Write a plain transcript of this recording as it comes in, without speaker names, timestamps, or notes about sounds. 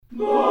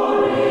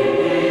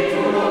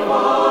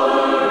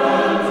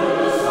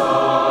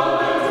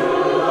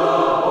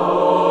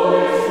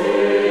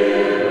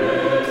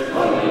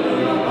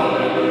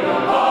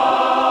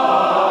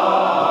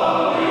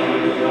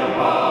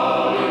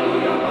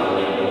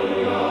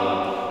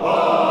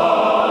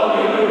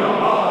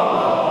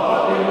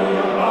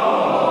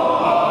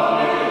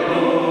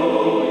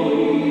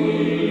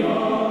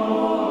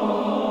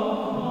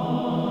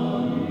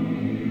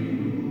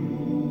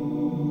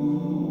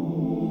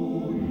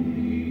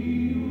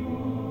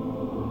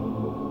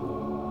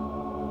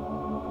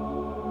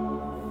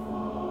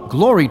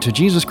Glory to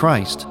Jesus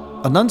Christ.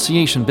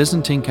 Annunciation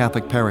Byzantine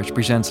Catholic Parish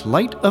presents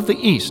Light of the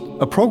East,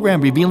 a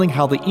program revealing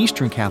how the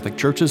Eastern Catholic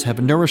Churches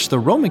have nourished the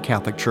Roman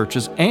Catholic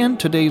Churches and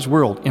today's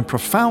world in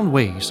profound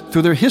ways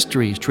through their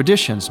histories,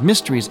 traditions,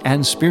 mysteries,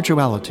 and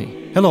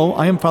spirituality. Hello,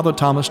 I am Father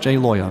Thomas J.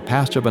 Loya,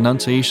 pastor of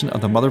Annunciation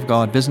of the Mother of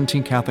God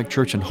Byzantine Catholic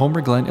Church in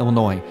Homer Glen,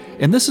 Illinois,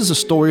 and this is a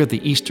story of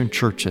the Eastern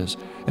Churches,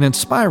 an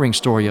inspiring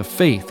story of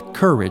faith,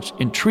 courage,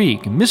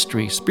 intrigue,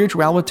 mystery,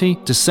 spirituality,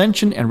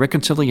 dissension, and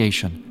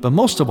reconciliation. But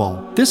most of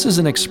all, this is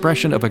an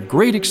expression of a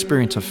great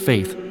experience of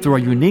faith through our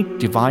unique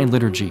divine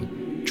liturgy.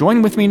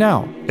 Join with me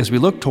now as we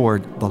look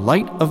toward the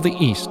Light of the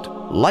East.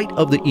 Light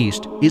of the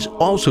East is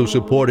also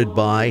supported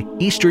by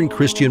Eastern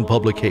Christian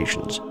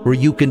Publications, where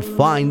you can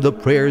find the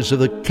prayers of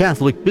the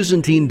Catholic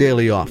Byzantine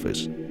Daily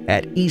Office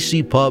at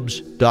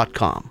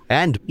ecpubs.com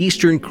and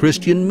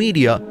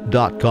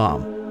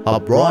easternchristianmedia.com, a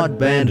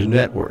broadband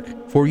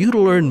network for you to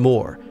learn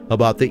more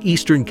about the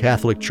Eastern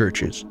Catholic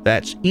Churches.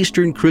 That's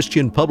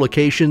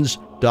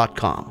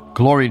easternchristianpublications.com.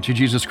 Glory to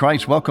Jesus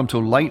Christ. Welcome to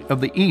Light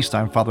of the East.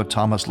 I'm Father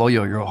Thomas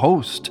Loyo, your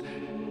host.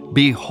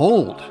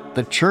 Behold,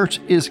 the church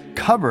is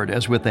covered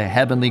as with a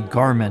heavenly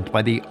garment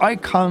by the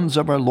icons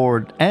of our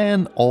Lord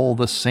and all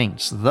the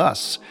saints,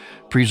 thus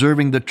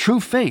preserving the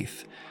true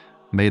faith.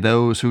 May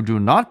those who do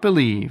not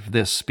believe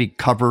this be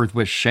covered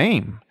with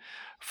shame,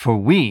 for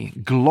we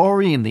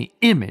glory in the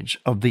image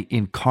of the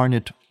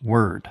incarnate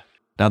Word.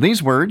 Now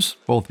these words,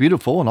 both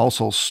beautiful and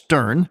also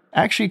stern,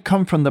 actually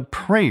come from the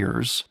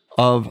prayers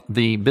of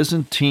the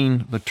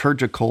Byzantine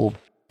liturgical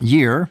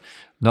year.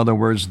 In other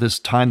words, this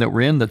time that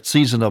we're in, the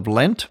season of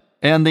Lent.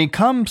 And they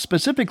come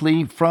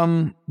specifically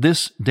from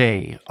this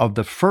day of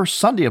the first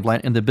Sunday of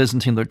Lent in the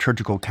Byzantine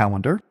liturgical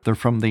calendar. They're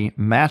from the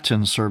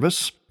Matin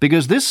service.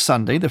 Because this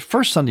Sunday, the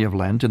first Sunday of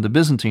Lent in the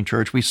Byzantine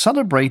Church, we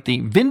celebrate the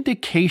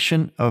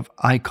vindication of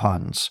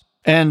icons.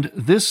 And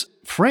this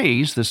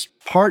phrase, this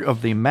part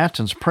of the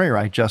Matins prayer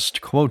I just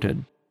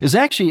quoted, is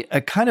actually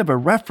a kind of a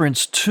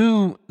reference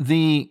to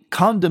the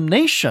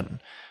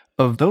condemnation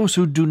of those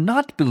who do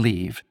not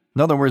believe.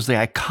 In other words, the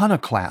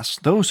iconoclasts,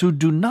 those who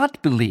do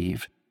not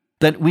believe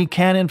that we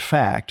can, in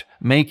fact,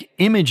 make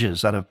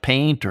images out of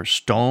paint or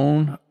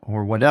stone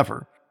or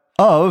whatever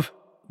of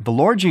the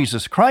Lord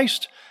Jesus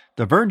Christ,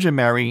 the Virgin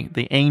Mary,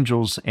 the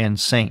angels, and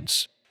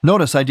saints.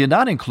 Notice I did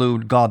not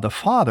include God the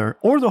Father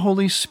or the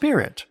Holy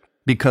Spirit,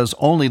 because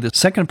only the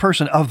second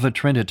person of the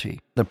Trinity,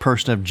 the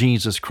person of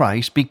Jesus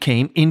Christ,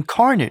 became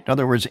incarnate, in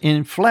other words,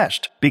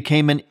 infleshed,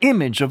 became an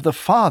image of the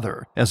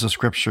Father, as the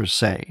Scriptures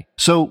say.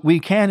 So we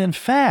can, in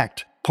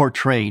fact,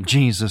 portray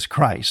Jesus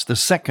Christ, the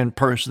second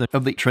person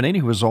of the Trinity,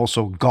 who is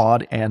also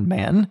God and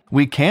man.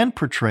 We can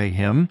portray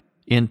him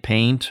in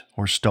paint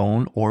or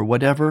stone or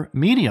whatever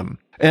medium.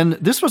 And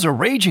this was a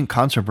raging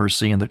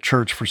controversy in the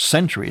church for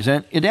centuries,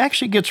 and it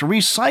actually gets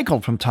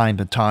recycled from time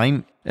to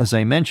time. As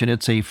I mentioned,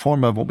 it's a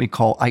form of what we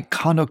call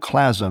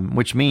iconoclasm,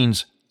 which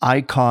means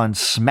icon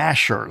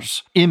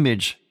smashers,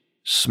 image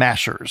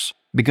smashers.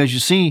 Because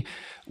you see,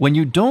 when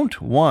you don't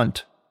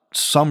want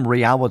some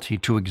reality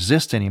to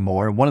exist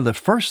anymore, one of the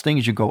first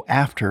things you go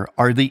after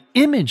are the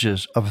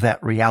images of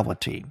that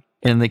reality.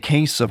 In the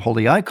case of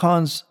holy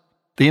icons,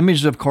 the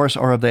images, of course,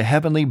 are of the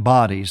heavenly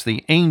bodies,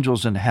 the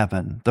angels in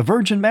heaven, the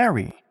Virgin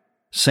Mary,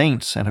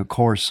 saints, and of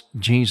course,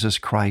 Jesus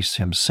Christ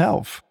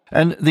himself.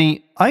 And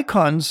the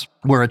icons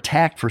were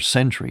attacked for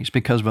centuries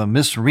because of a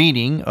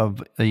misreading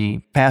of the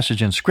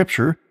passage in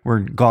Scripture where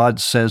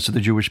God says to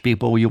the Jewish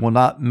people, you will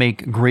not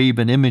make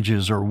graven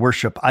images or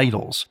worship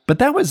idols. But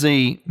that was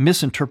a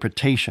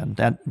misinterpretation.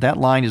 That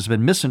line has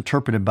been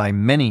misinterpreted by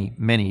many,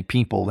 many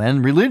people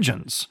and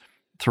religions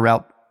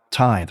throughout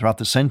time, throughout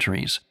the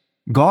centuries.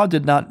 God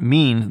did not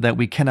mean that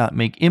we cannot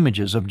make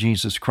images of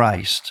Jesus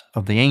Christ,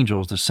 of the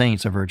angels, the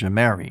saints, the Virgin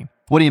Mary.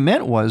 What he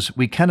meant was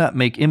we cannot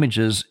make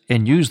images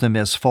and use them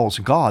as false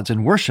gods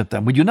and worship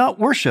them. We do not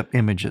worship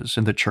images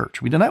in the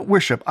church. We do not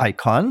worship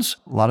icons.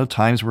 A lot of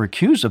times we're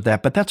accused of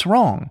that, but that's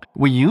wrong.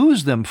 We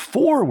use them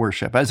for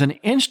worship, as an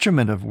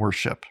instrument of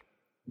worship.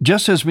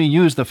 Just as we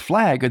use the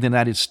flag of the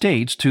United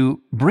States to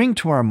bring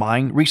to our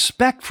mind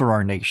respect for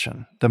our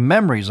nation, the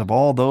memories of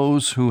all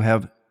those who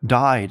have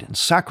died and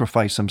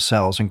sacrificed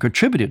themselves and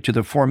contributed to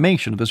the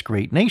formation of this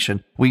great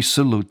nation. We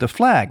salute the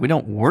flag. We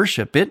don't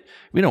worship it.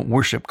 We don't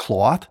worship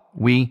cloth.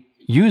 We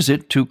use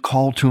it to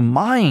call to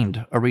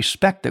mind a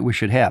respect that we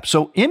should have.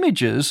 So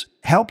images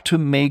help to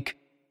make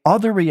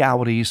other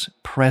realities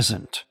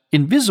present,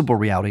 invisible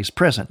realities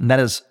present, and that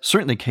is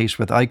certainly the case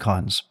with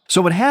icons.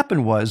 So what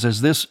happened was,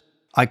 as this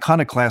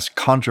iconoclast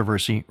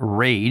controversy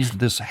raged,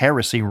 this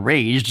heresy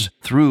raged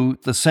through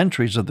the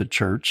centuries of the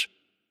church.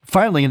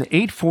 Finally, in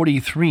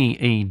 843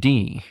 AD,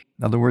 in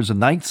other words, the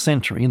 9th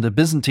century, in the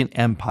Byzantine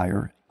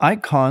Empire,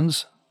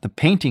 icons, the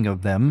painting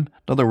of them,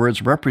 in other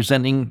words,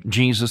 representing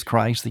Jesus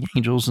Christ, the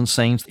angels and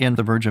saints, and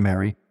the Virgin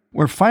Mary,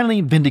 were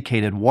finally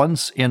vindicated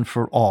once and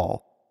for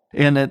all.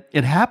 And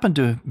it happened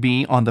to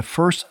be on the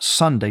first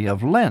Sunday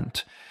of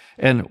Lent.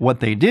 And what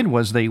they did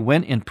was they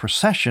went in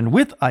procession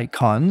with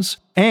icons,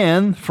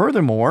 and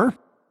furthermore,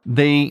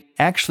 they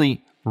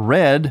actually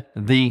read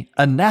the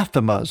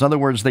anathemas. In other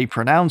words, they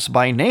pronounced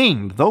by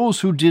name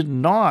those who did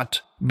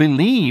not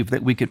believe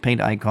that we could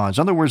paint icons.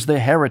 In other words, the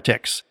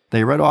heretics.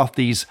 They read off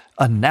these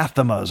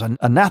anathemas, and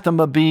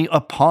anathema be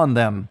upon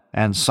them.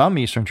 And some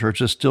Eastern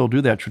churches still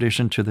do that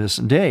tradition to this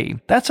day.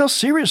 That's how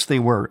serious they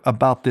were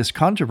about this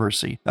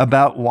controversy,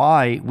 about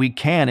why we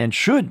can and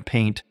should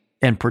paint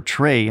and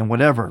portray in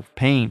whatever,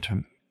 paint,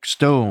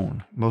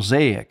 stone,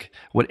 mosaic,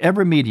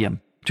 whatever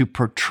medium, to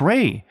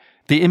portray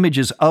the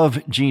images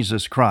of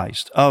Jesus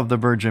Christ, of the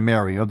Virgin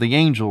Mary, of the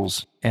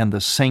angels and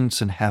the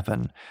saints in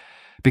heaven,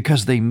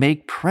 because they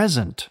make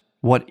present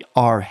what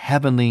are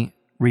heavenly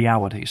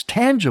realities,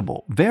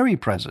 tangible, very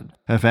present.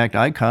 In fact,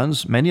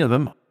 icons, many of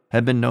them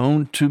have been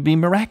known to be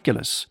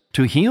miraculous,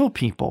 to heal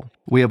people.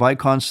 We have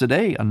icons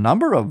today, a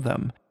number of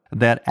them,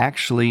 that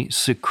actually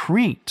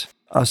secrete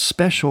a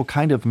special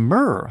kind of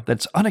myrrh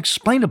that's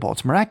unexplainable.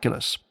 It's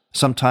miraculous.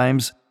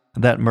 Sometimes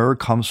that myrrh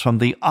comes from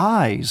the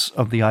eyes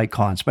of the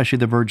icon, especially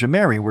the Virgin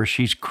Mary, where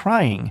she's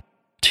crying.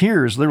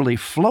 Tears literally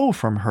flow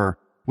from her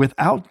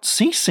without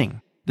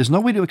ceasing. There's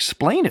no way to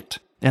explain it.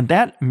 And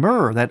that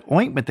myrrh, that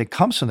ointment that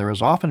comes from there,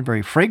 is often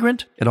very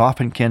fragrant. It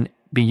often can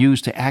be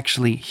used to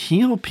actually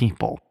heal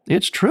people.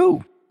 It's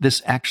true.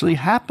 This actually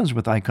happens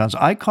with icons.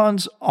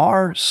 Icons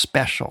are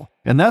special.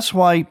 And that's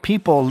why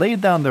people lay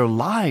down their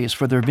lives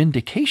for their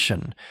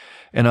vindication.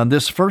 And on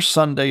this first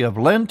Sunday of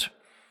Lent,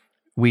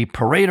 we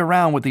parade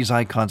around with these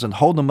icons and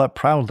hold them up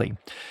proudly.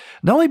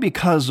 Not only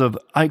because of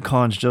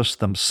icons just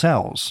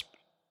themselves,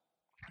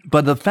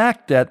 but the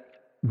fact that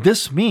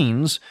this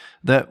means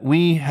that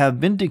we have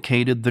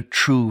vindicated the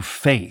true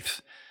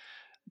faith.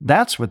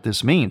 That's what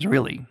this means,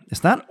 really.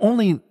 It's not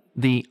only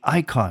the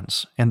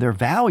icons and their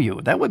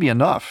value. That would be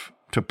enough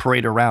to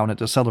parade around and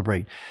to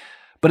celebrate.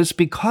 But it's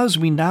because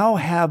we now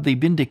have the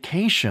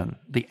vindication,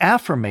 the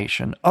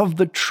affirmation of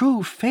the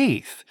true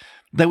faith,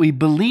 that we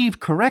believe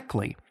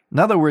correctly. In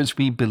other words,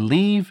 we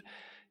believe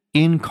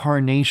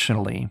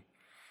incarnationally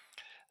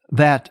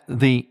that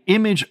the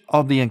image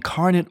of the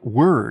incarnate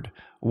Word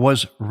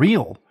was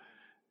real.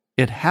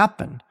 It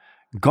happened.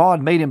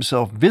 God made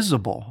himself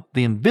visible.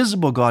 The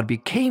invisible God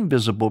became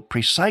visible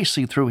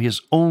precisely through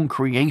his own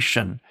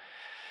creation.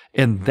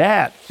 And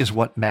that is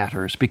what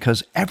matters,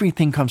 because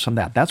everything comes from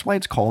that. That's why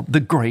it's called the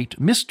great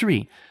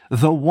mystery,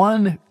 the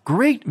one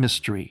great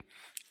mystery.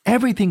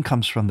 Everything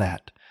comes from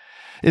that.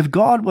 If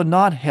God would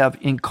not have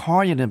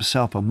incarnated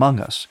himself among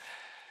us,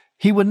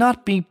 he would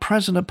not be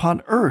present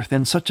upon earth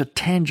in such a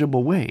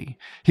tangible way.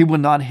 He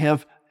would not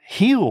have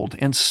healed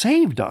and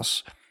saved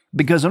us,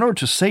 because in order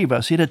to save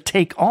us, he had to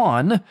take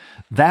on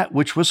that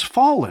which was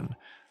fallen,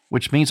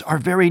 which means our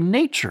very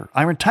nature,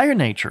 our entire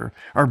nature,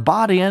 our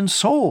body and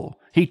soul.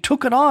 He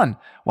took it on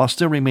while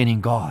still remaining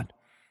God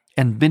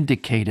and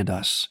vindicated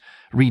us,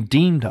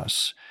 redeemed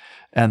us.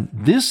 And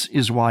this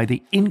is why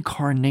the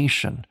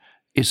incarnation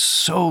is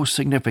so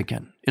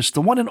significant. It's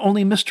the one and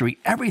only mystery.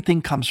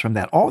 Everything comes from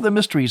that. All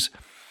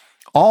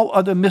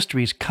other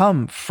mysteries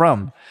come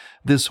from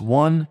this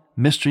one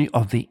mystery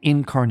of the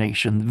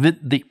incarnation.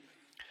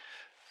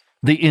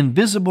 The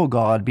invisible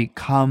God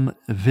become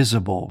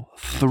visible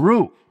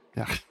through.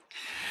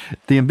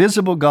 The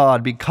invisible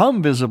God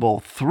become visible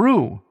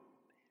through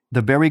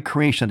the very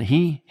creation that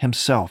he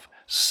himself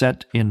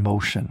set in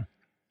motion.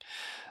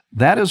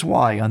 That is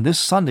why on this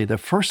Sunday, the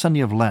first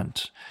Sunday of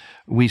Lent,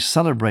 we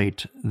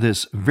celebrate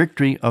this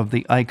victory of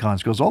the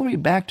icons. It goes all the way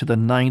back to the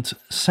 9th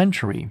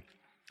century.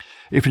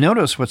 If you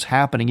notice what's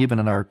happening even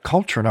in our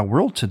culture, in our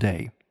world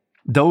today,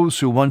 those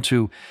who want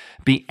to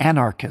be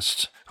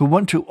anarchists, who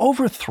want to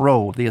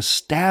overthrow the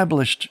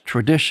established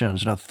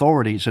traditions and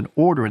authorities and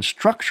order and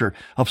structure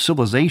of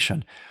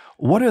civilization,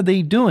 what are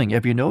they doing?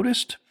 Have you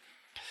noticed?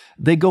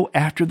 They go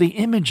after the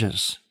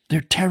images.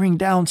 They're tearing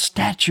down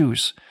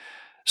statues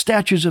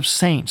of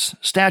saints,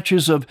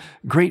 statues of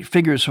great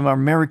figures from our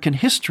American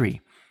history.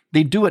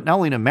 They do it not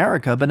only in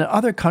America, but in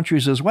other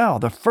countries as well.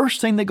 The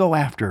first thing they go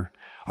after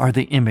are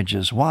the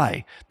images.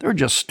 Why? They're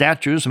just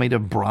statues made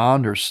of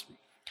bronze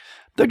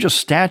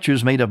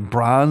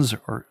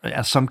or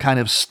some kind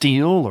of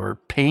steel or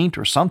paint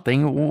or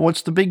something.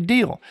 What's the big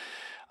deal?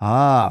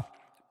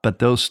 But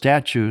those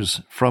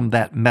statues from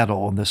that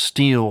metal, the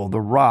steel,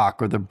 the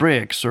rock, or the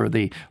bricks, or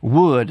the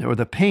wood, or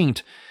the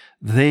paint,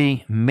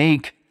 they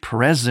make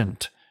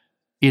present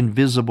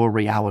invisible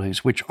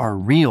realities, which are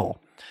real.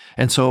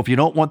 And so if you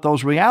don't want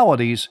those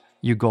realities,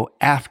 you go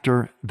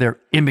after their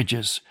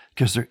images,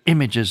 because their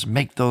images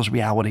make those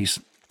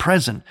realities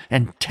present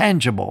and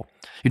tangible.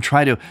 You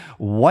try to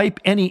wipe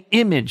any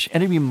image,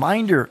 any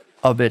reminder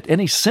of it,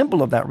 any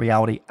symbol of that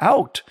reality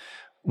out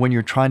when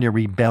you're trying to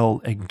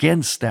rebel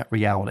against that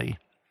reality.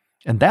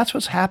 And that's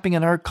what's happening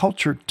in our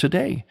culture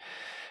today.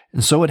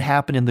 And so it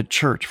happened in the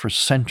church for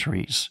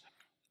centuries.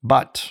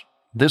 But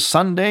this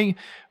Sunday,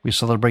 we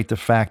celebrate the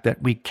fact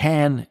that we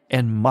can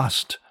and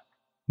must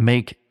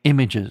make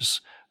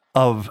images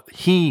of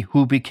He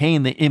who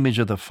became the image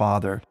of the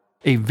Father,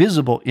 a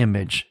visible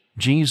image,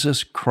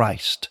 Jesus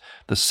Christ,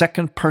 the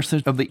second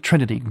person of the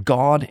Trinity,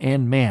 God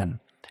and man,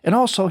 and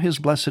also His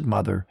Blessed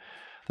Mother,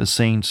 the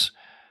saints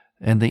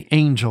and the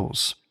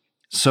angels.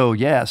 So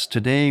yes,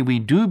 today we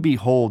do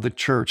behold the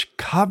church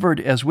covered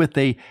as with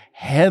a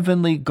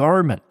heavenly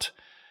garment,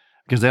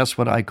 because that's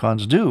what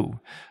icons do.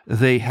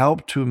 They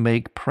help to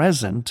make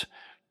present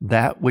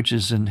that which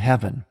is in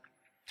heaven.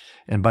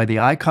 And by the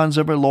icons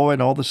of our Lord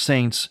and all the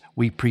saints,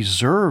 we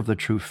preserve the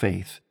true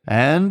faith.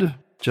 And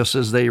just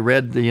as they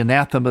read the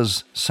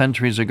anathemas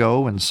centuries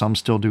ago, and some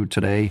still do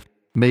today,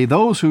 may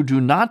those who do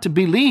not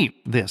believe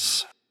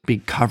this be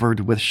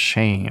covered with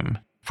shame,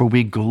 for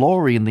we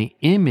glory in the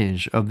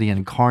image of the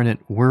incarnate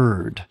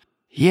Word.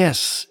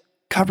 Yes,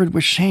 covered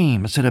with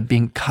shame instead of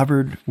being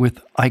covered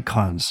with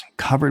icons,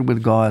 covered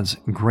with God's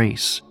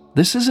grace.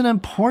 This is an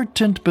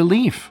important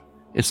belief.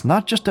 It's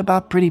not just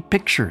about pretty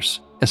pictures.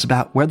 It's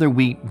about whether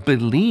we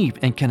believe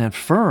and can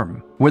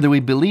affirm, whether we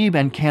believe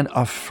and can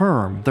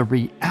affirm the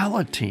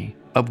reality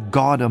of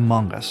God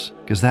among us,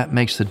 because that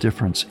makes the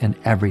difference in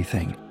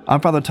everything.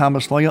 I'm Father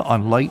Thomas Loya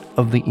on Light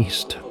of the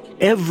East.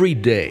 Every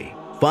day,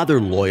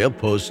 Father Loya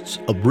posts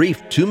a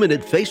brief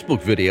 2-minute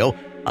Facebook video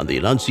on the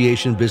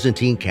Annunciation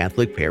Byzantine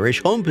Catholic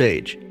Parish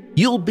homepage.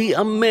 You'll be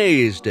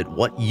amazed at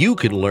what you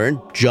can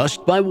learn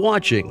just by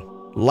watching.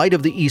 Light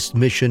of the East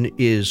mission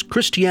is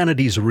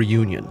Christianity's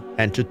reunion,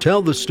 and to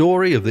tell the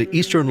story of the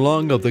Eastern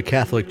lung of the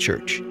Catholic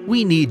Church,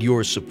 we need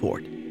your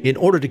support. In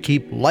order to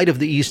keep Light of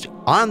the East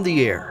on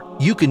the air,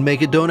 you can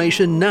make a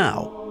donation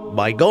now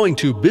by going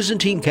to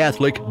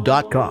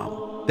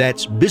ByzantineCatholic.com.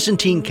 That's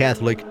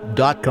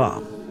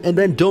ByzantineCatholic.com. And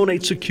then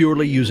donate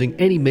securely using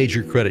any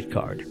major credit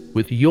card.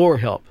 With your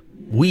help,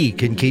 we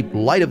can keep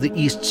Light of the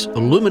East's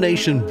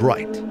illumination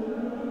bright.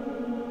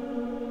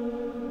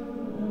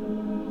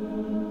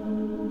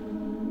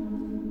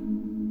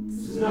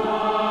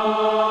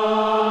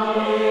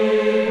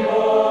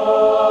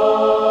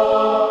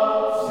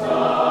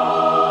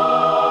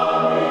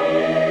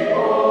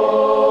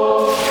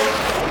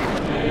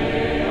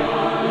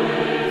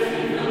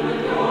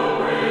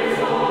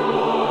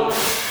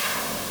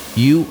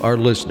 You are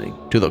listening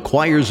to the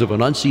choirs of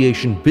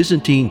Annunciation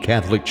Byzantine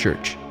Catholic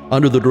Church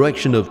under the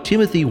direction of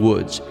Timothy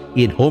Woods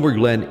in Homer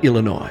Glen,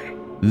 Illinois.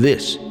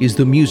 This is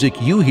the music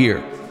you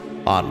hear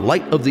on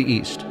Light of the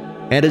East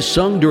and is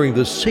sung during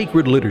the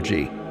sacred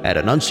liturgy at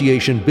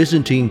Annunciation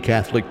Byzantine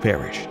Catholic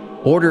Parish.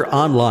 Order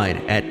online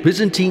at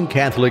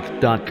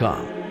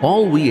ByzantineCatholic.com.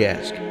 All we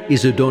ask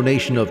is a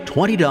donation of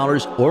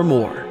 $20 or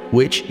more,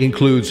 which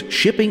includes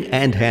shipping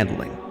and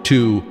handling,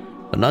 to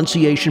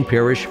Annunciation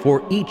Parish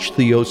for each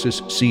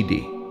Theosis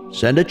CD.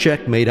 Send a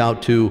check made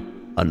out to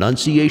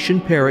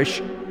Annunciation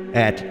Parish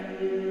at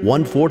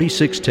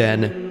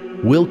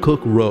 14610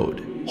 Wilcook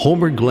Road,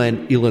 Homer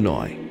Glen,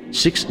 Illinois,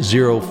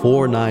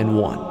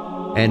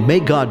 60491. And may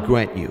God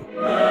grant you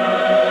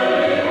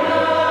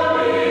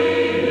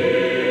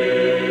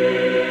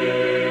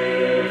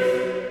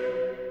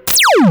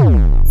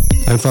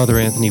I'm Father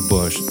Anthony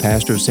Bush,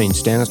 pastor of St.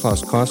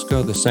 Stanislaus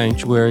Kostka, the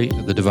Sanctuary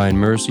of the Divine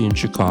Mercy in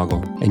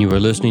Chicago, and you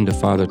are listening to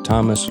Father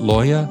Thomas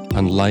Loya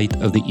on Light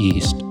of the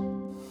East.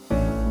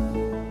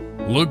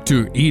 Look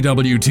to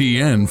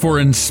EWTN for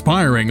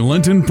inspiring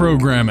Lenten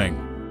programming.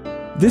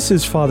 This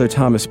is Father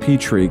Thomas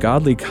Petrie,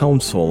 Godly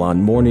Counsel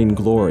on Morning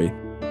Glory.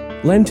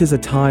 Lent is a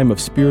time of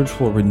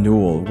spiritual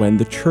renewal when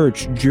the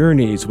Church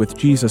journeys with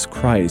Jesus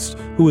Christ,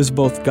 who is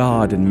both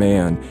God and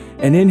man,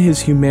 and in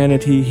His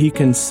humanity He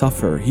can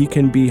suffer, He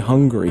can be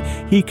hungry,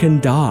 He can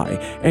die,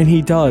 and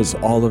He does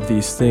all of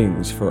these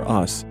things for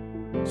us.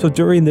 So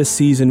during this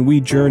season, we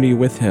journey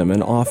with Him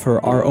and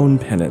offer our own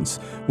penance.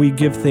 We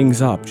give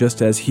things up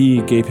just as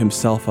He gave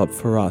Himself up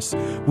for us.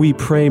 We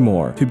pray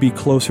more to be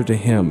closer to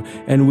Him,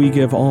 and we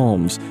give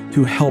alms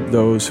to help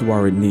those who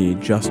are in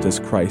need, just as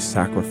Christ's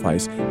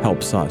sacrifice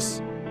helps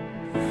us.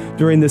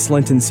 During this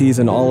Lenten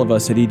season, all of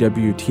us at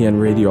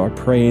EWTN Radio are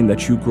praying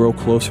that you grow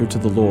closer to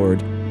the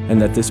Lord, and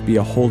that this be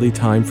a holy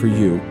time for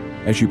you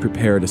as you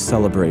prepare to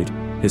celebrate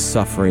His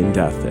suffering,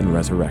 death, and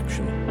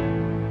resurrection.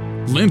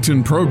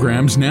 Lenten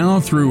programs now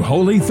through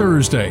Holy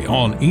Thursday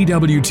on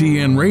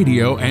EWTN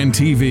Radio and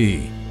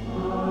TV.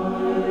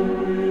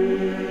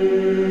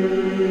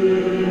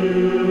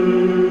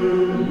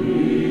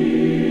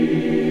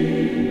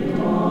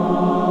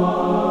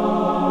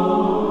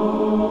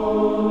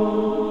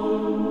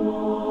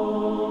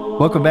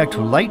 Welcome back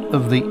to Light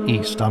of the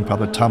East. I'm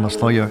Father Thomas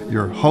Loya,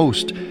 your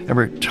host, and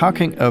we're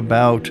talking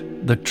about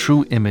the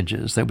true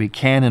images that we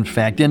can, in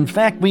fact,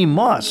 we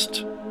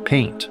must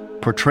paint,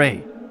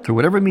 portray, through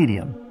whatever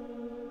medium,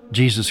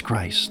 Jesus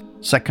Christ,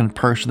 second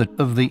person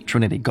of the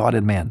Trinity, God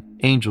and man,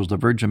 angels, the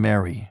Virgin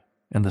Mary,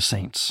 and the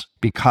saints,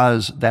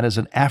 because that is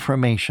an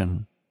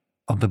affirmation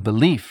of the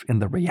belief in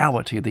the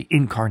reality of the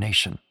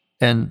incarnation.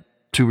 And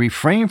to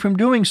refrain from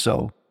doing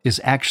so is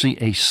actually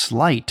a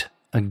slight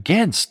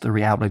against the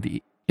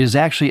reality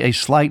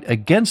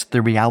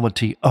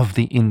of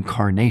the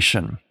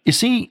incarnation. You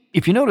see,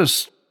 if you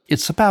notice,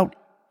 it's about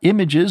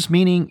images,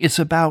 meaning it's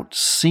about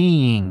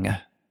seeing,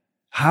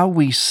 how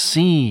we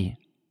see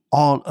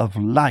all of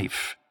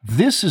life.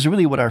 This is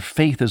really what our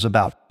faith is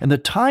about. In the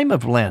time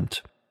of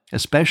Lent,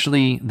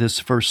 especially this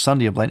first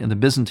Sunday of Lent in the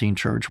Byzantine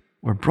Church,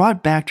 we're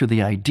brought back to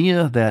the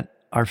idea that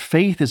our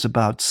faith is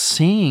about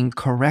seeing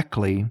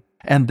correctly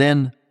and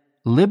then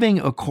living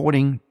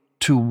according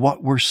to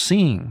what we're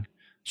seeing.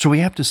 So we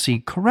have to see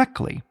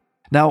correctly.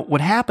 Now,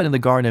 what happened in the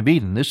Garden of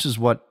Eden, this is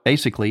what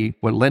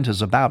Lent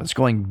is about. It's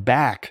going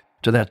back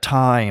to that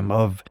time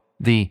of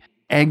the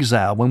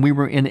exile. When we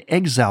were in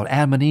exile,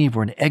 Adam and Eve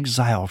were in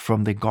exile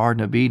from the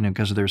Garden of Eden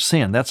because of their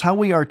sin. That's how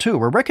we are too.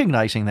 We're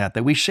recognizing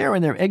that we share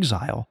in their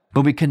exile,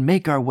 but we can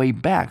make our way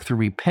back through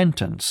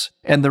repentance.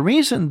 And the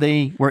reason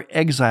they were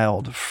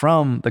exiled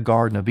from the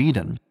Garden of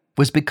Eden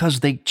was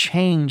because they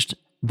changed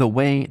the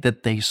way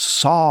that they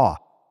saw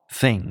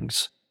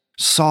things,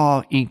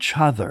 saw each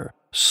other,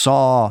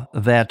 saw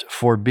that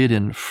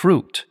forbidden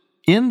fruit.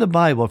 In the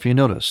Bible, if you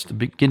notice, the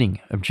beginning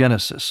of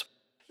Genesis,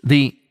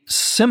 the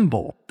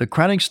symbol, the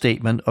crowning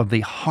statement of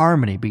the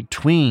harmony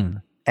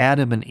between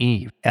Adam and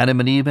Eve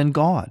and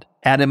God,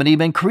 Adam and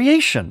Eve and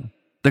creation,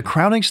 the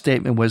crowning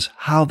statement was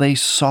how they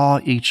saw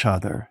each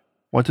other.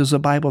 What does the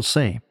Bible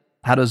say?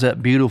 How does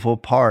that beautiful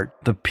part,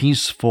 the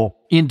peaceful,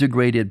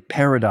 integrated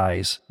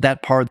paradise,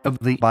 that part of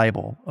the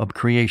Bible of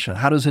creation,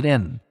 how does it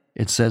end?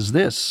 It says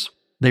this: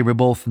 they were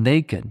both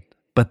naked,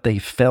 but they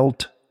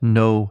felt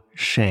no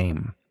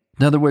shame.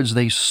 In other words,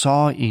 they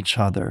saw each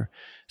other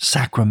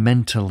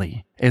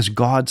sacramentally, as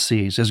God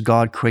sees, as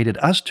God created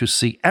us to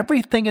see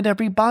everything and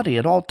everybody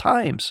at all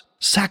times,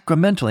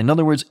 sacramentally. In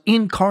other words,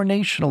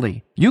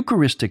 incarnationally,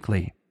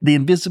 Eucharistically. The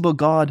invisible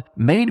God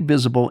made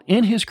visible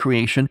in His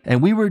creation,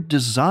 and we were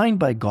designed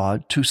by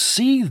God to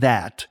see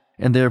that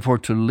and therefore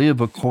to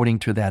live according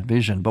to that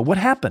vision. But what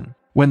happened?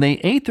 When they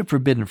ate the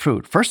forbidden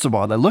fruit, first of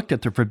all, they looked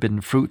at the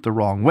forbidden fruit the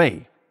wrong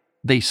way.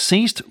 They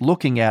ceased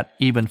looking at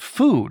even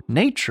food,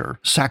 nature,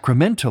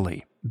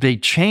 sacramentally. They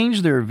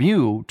changed their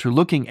view to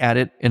looking at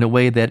it in a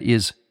way that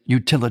is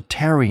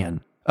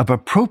utilitarian, of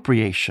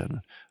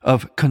appropriation,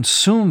 of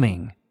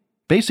consuming,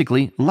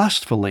 basically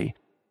lustfully.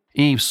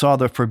 Eve saw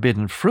the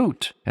forbidden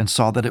fruit and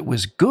saw that it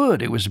was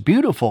good, it was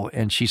beautiful,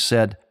 and she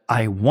said,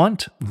 I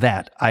want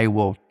that, I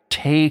will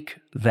take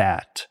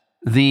that.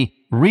 The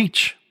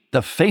reach,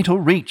 the fatal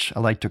reach,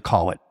 I like to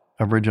call it,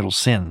 original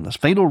sin, the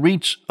fatal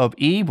reach of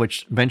Eve,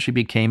 which eventually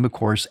became, of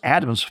course,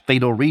 Adam's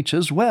fatal reach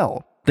as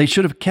well. They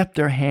should have kept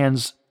their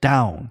hands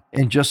down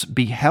and just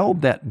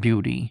beheld that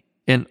beauty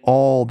and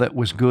all that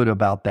was good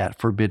about that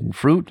forbidden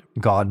fruit.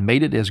 God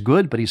made it as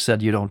good, but He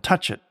said, you don't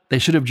touch it. They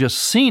should have just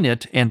seen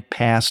it and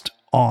passed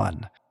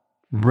on,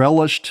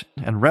 relished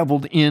and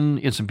reveled in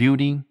its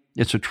beauty,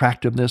 its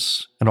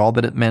attractiveness, and all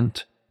that it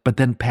meant, but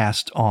then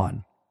passed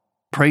on.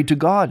 Prayed to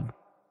God,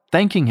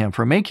 thanking Him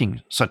for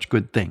making such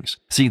good things.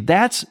 See,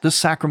 that's the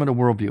sacramental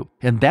worldview,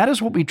 and that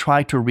is what we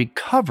try to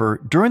recover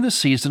during the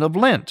season of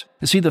Lent.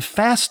 You see, the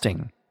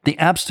fasting, the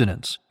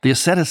abstinence, the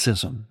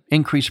asceticism,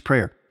 increased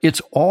prayer,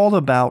 it's all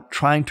about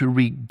trying to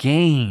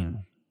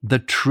regain the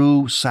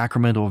true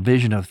sacramental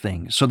vision of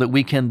things so that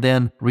we can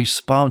then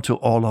respond to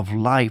all of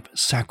life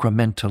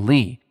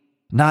sacramentally,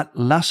 not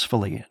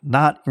lustfully,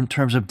 not in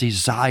terms of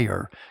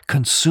desire,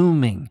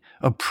 consuming,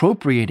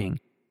 appropriating,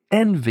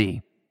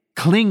 envy,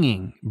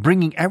 clinging,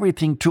 bringing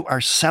everything to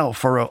ourself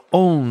for our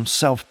own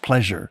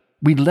self-pleasure.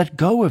 We let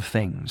go of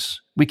things.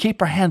 We keep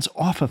our hands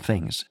off of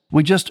things.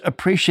 We just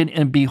appreciate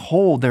and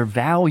behold their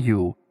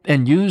value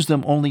and use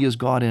them only as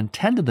God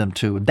intended them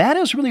to. That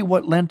is really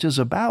what Lent is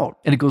about.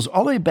 And it goes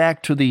all the way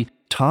back to the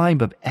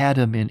time of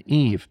Adam and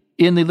Eve.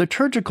 In the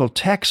liturgical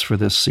text for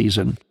this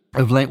season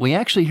of Lent, we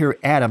actually hear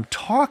Adam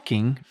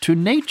talking to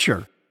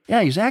nature.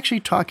 Yeah, he's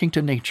actually talking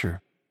to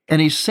nature.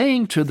 And he's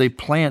saying to the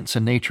plants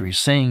and nature, he's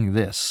saying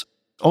this: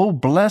 O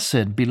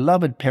blessed,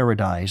 beloved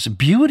paradise,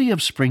 beauty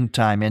of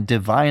springtime and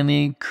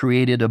divinely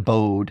created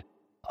abode,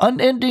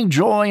 unending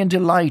joy and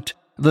delight,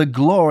 the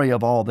glory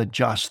of all the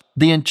just,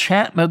 the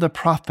enchantment of the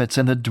prophets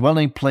and the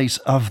dwelling place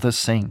of the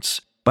saints.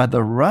 By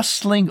the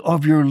rustling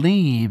of your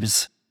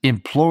leaves,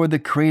 implore the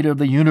Creator of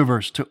the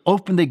universe to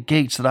open the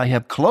gates that I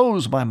have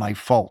closed by my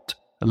fault.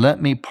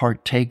 Let me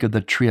partake of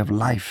the tree of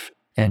life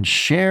and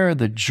share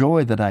the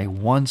joy that I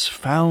once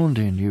found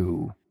in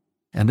you.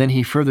 And then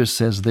he further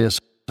says this: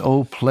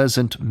 O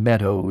pleasant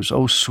meadows,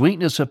 O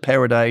sweetness of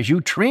paradise,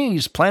 you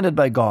trees planted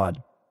by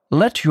God,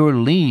 let your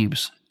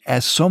leaves,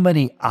 as so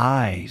many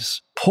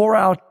eyes, pour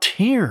out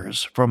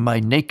tears from my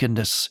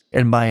nakedness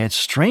and my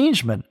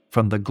estrangement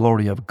from the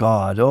glory of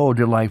God. O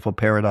delightful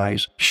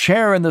paradise,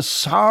 share in the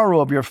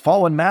sorrow of your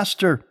fallen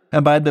master,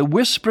 and by the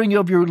whispering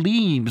of your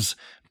leaves,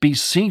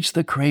 beseech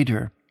the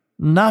Creator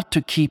not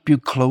to keep you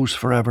close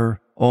forever.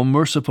 O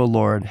merciful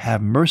Lord,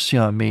 have mercy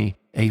on me,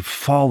 a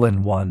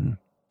fallen one.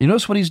 You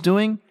notice what he's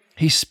doing?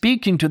 He's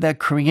speaking to that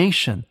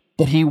creation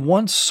that he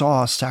once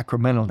saw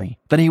sacramentally,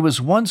 that he was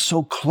once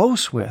so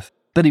close with,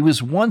 that he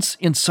was once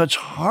in such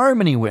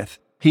harmony with.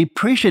 He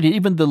appreciated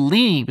even the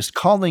leaves,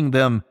 calling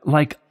them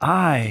like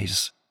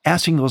eyes,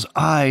 asking those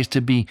eyes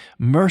to be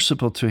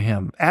merciful to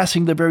him,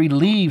 asking the very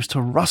leaves to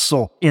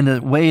rustle in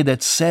a way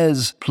that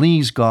says,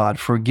 please God,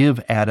 forgive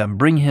Adam,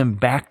 bring him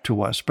back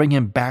to us, bring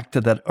him back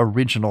to that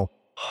original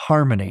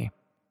harmony.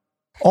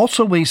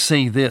 Also, we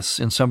say this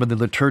in some of the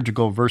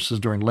liturgical verses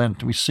during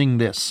Lent. We sing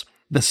this: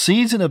 the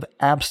season of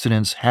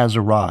abstinence has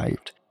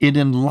arrived. It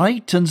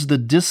enlightens the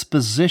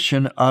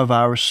disposition of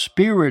our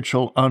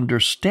spiritual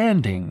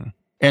understanding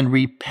and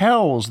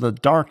repels the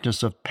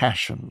darkness of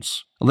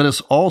passions. Let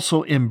us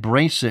also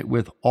embrace it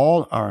with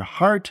all our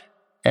heart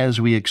as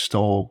we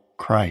extol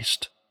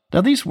Christ.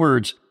 Now, these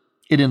words,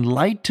 it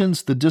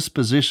enlightens the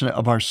disposition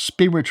of our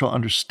spiritual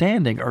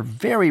understanding, are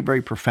very,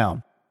 very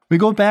profound. We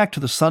go back to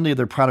the Sunday of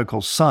the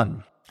Prodigal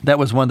Son. That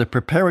was one of the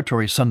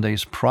preparatory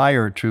Sundays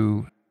prior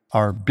to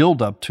our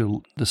build-up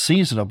to the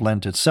season of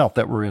Lent itself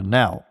that we're in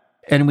now.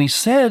 And we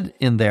said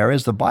in there,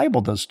 as the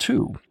Bible does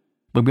too,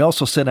 but we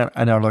also said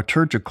in our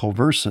liturgical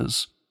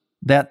verses,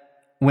 that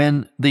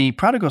when the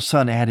prodigal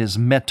son had his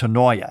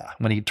metanoia,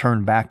 when he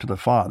turned back to the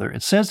Father,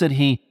 it says that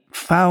he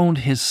found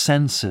his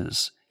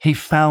senses, he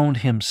found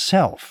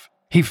himself,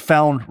 he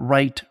found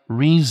right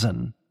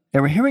reason.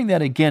 And we're hearing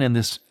that again in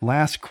this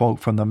last quote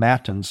from the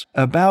Matins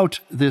about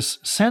this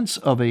sense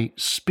of a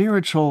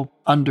spiritual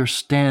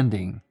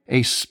understanding,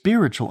 a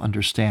spiritual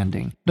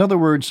understanding. In other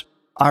words,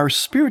 our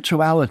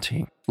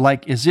spirituality,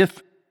 like as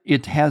if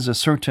it has a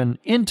certain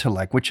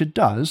intellect, which it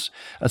does,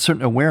 a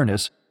certain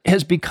awareness,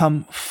 has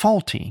become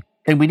faulty,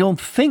 and we don't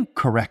think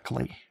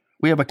correctly.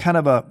 We have a kind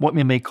of what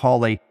we may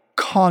call a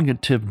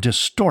cognitive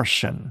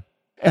distortion.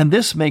 And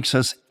this makes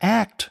us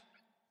act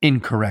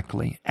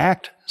incorrectly,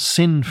 act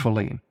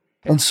sinfully.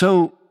 And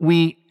so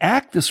we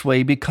act this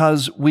way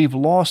because we've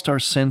lost our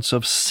sense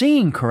of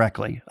seeing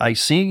correctly. I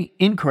see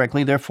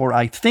incorrectly, therefore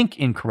I think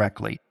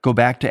incorrectly. Go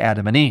back to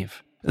Adam and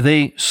Eve.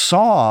 They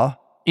saw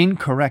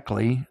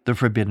incorrectly the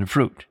forbidden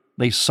fruit.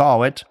 They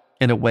saw it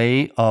in a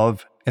way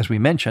of, as we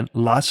mentioned,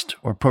 lust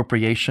or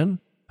appropriation,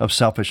 of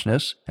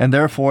selfishness, and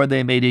therefore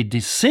they made a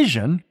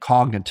decision,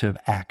 cognitive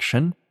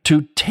action,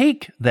 to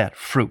take that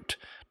fruit.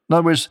 In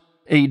other words,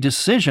 a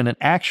decision, an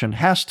action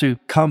has to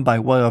come by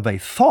way of a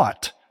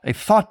thought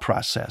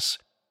process.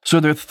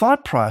 So their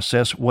thought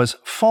process was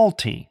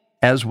faulty,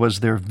 as was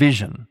their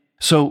vision.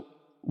 So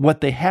what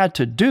they had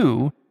to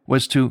do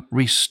was to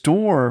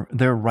restore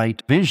their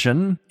right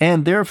vision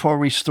and therefore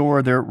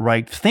restore their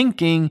right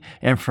thinking,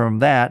 and from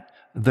that,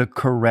 the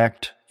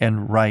correct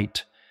and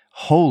right,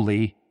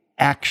 holy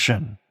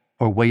action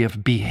or way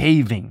of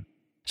behaving.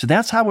 So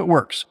that's how it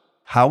works.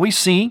 How we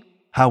see,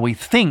 how we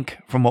think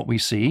from what we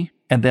see,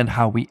 and then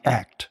how we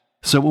act.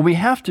 So what we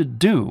have to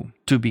do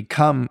to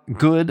become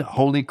good,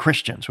 holy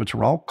Christians, which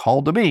we're all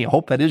called to be, I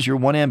hope that is your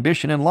one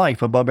ambition in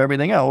life above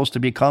everything else, to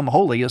become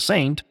holy, a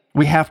saint,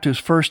 we have to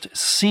first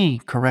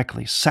see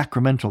correctly,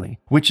 sacramentally,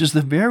 which is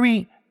the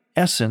very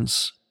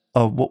essence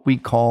of what we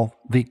call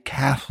the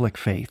Catholic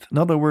faith. In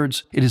other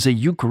words, it is a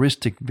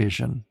Eucharistic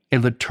vision, a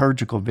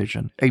liturgical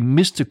vision, a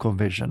mystical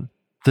vision,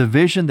 the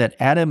vision that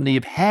Adam and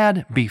Eve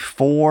had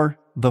before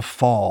the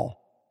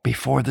fall,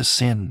 before the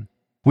sin.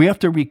 We have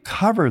to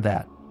recover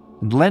that.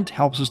 Lent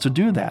helps us to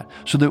do that,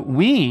 so that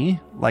we,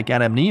 like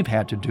Adam and Eve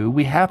had to do,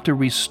 we have to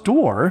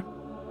restore,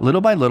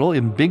 little by little,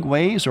 in big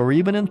ways or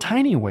even in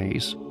tiny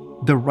ways,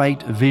 the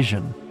right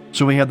vision.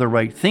 So we have the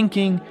right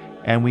thinking,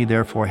 and we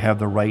therefore have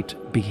the right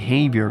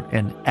behavior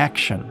and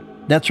action.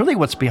 That's really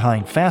what's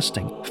behind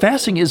fasting.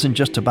 Fasting isn't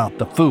just about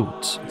the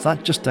foods. It's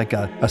not just like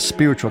a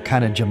spiritual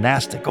kind of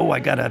gymnastic. Oh, I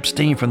got to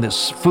abstain from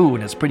this food,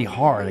 and it's pretty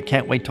hard. I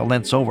can't wait till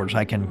Lent's over so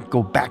I can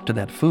go back to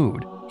that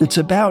food. It's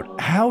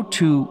about how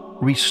to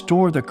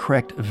restore the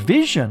correct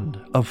vision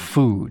of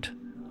food,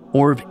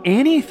 or of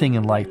anything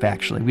in life,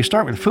 actually. We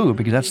start with food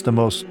because that's the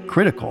most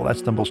critical,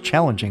 that's the most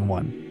challenging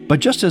one. But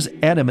just as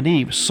Adam and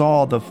Eve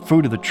saw the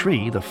fruit of the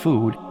tree, the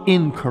food,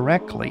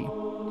 incorrectly,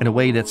 in a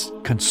way that's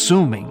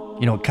consuming,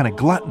 kind of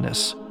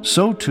gluttonous,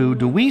 so too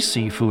do we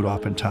see food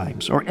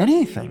oftentimes, or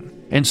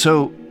anything. And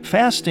so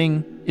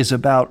fasting is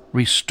about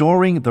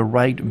restoring the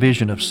right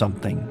vision of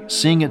something,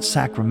 seeing it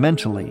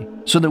sacramentally,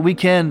 so that we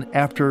can,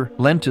 after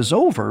Lent is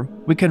over,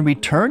 we can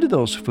return to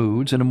those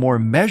foods in a more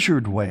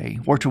measured way,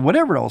 or to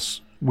whatever else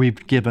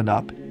we've given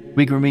up.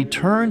 We can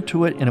return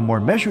to it in a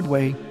more measured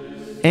way,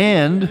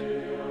 and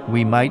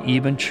we might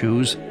even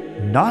choose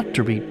not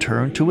to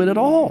return to it at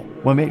all.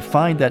 We may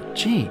find that,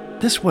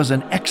 this was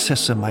an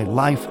excess in my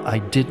life I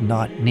did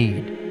not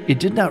need. It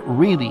did not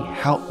really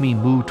help me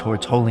move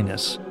towards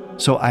holiness.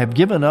 So I've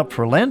given up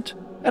for Lent,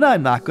 and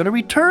I'm not going to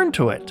return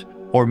to it.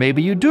 Or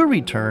maybe you do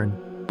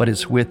return, but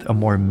it's with a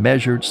more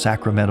measured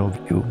sacramental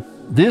view.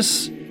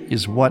 This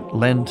is what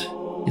Lent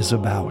is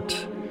about.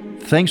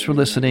 Thanks for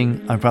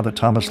listening. I'm Father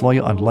Thomas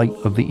Loya on Light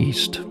of the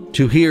East.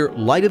 To hear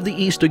Light of the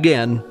East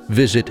again,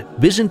 visit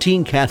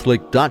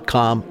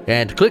ByzantineCatholic.com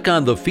and click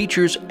on the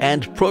Features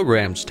and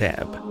Programs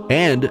tab,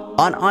 and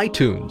on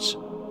iTunes.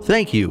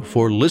 Thank you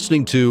for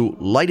listening to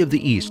Light of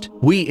the East.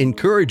 We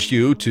encourage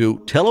you to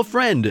tell a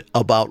friend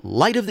about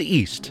Light of the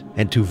East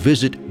and to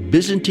visit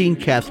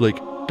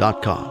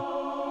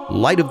ByzantineCatholic.com.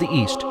 Light of the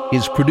East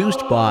is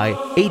produced by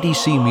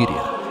ADC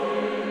Media.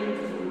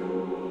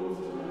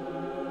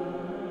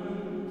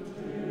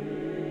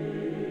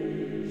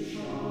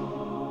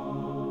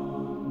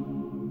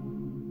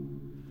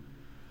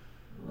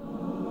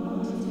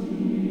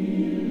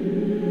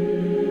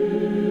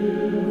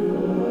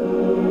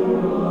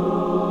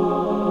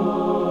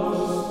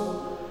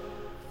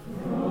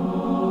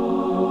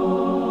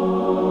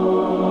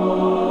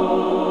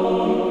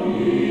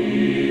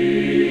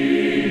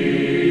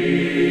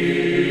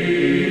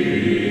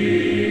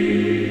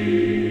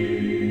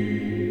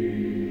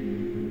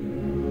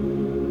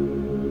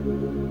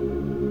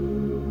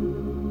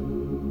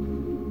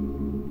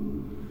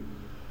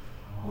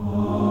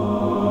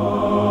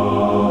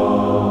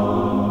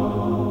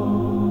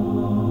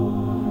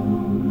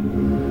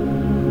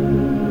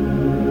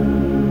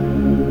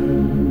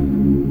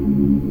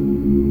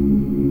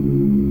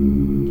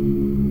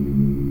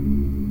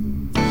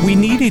 We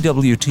need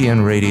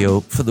EWTN Radio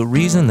for the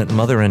reason that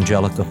Mother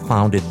Angelica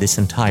founded this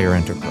entire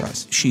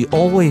enterprise. She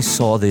always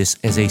saw this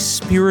as a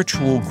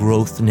spiritual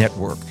growth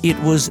network. It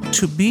was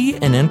to be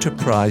an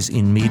enterprise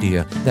in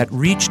media that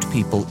reached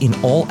people in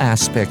all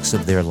aspects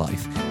of their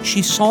life.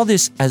 She saw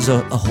this as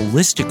a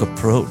holistic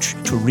approach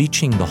to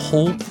reaching the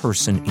whole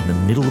person in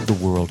the middle of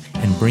the world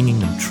and bringing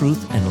them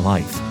truth and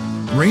life.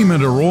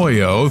 Raymond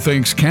Arroyo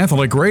thinks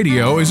Catholic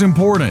radio is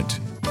important.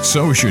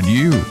 So should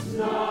you.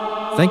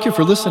 Thank you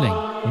for listening.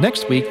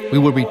 Next week, we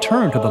will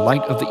return to the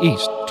Light of the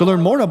East. To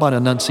learn more about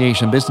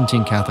Annunciation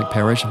Byzantine Catholic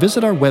Parish,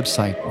 visit our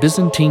website,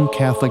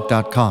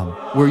 ByzantineCatholic.com,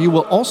 where you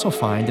will also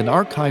find an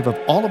archive of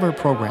all of our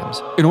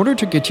programs. In order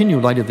to continue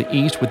Light of the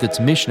East with its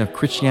mission of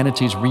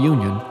Christianity's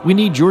reunion, we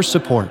need your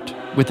support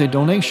with a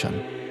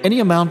donation. Any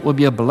amount will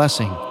be a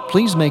blessing.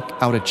 Please make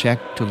out a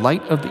check to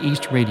Light of the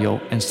East Radio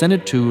and send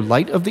it to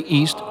Light of the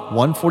East,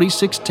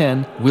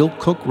 14610 Will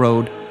Cook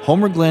Road,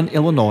 Homer Glen,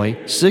 Illinois,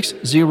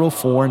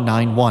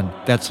 60491.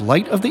 That's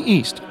Light of the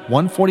East,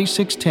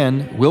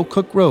 14610 Will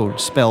Cook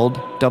Road, spelled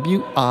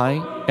WILL-COOK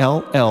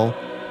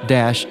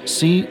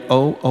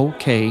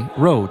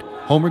Road,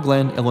 Homer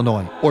Glen,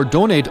 Illinois. Or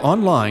donate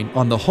online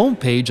on the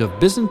homepage of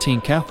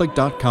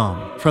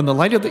ByzantineCatholic.com. From the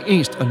Light of the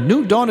East, a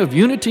new dawn of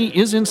unity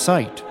is in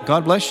sight.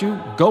 God bless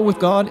you, go with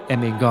God,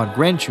 and may God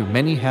grant you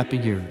many happy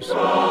years.